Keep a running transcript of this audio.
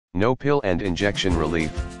No pill and injection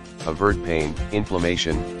relief, avert pain,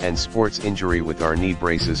 inflammation, and sports injury with our knee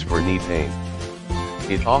braces for knee pain.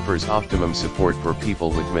 It offers optimum support for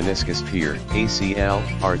people with meniscus tear, ACL,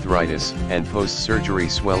 arthritis, and post-surgery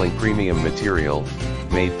swelling. Premium material,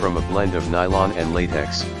 made from a blend of nylon and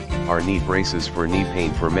latex, our knee braces for knee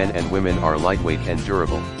pain for men and women are lightweight and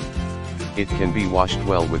durable. It can be washed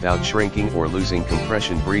well without shrinking or losing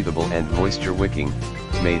compression, breathable and moisture wicking,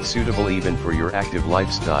 made suitable even for your active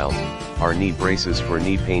lifestyle. Our knee braces for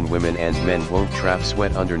knee pain, women and men won't trap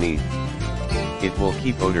sweat underneath. It will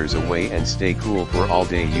keep odors away and stay cool for all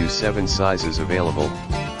day use. 7 sizes available,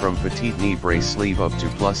 from petite knee brace sleeve up to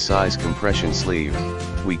plus size compression sleeve,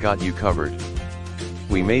 we got you covered.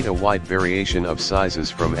 We made a wide variation of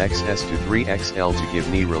sizes from XS to 3XL to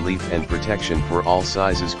give knee relief and protection for all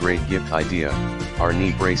sizes. Great gift idea. Our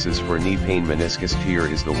knee braces for knee pain. Meniscus tear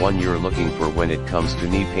is the one you're looking for when it comes to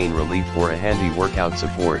knee pain relief or a handy workout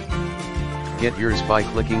support. Get yours by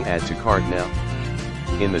clicking add to cart now.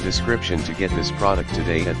 In the description to get this product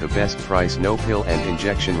today at the best price. No pill and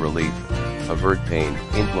injection relief, avert pain,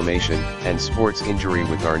 inflammation, and sports injury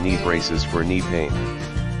with our knee braces for knee pain.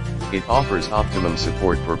 It offers optimum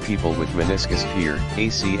support for people with meniscus tear,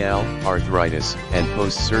 ACL, arthritis, and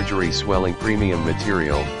post-surgery swelling. Premium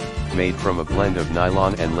material, made from a blend of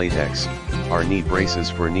nylon and latex, our knee braces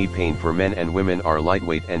for knee pain for men and women are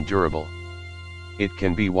lightweight and durable. It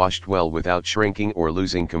can be washed well without shrinking or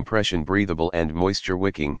losing compression, breathable and moisture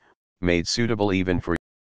wicking, made suitable even for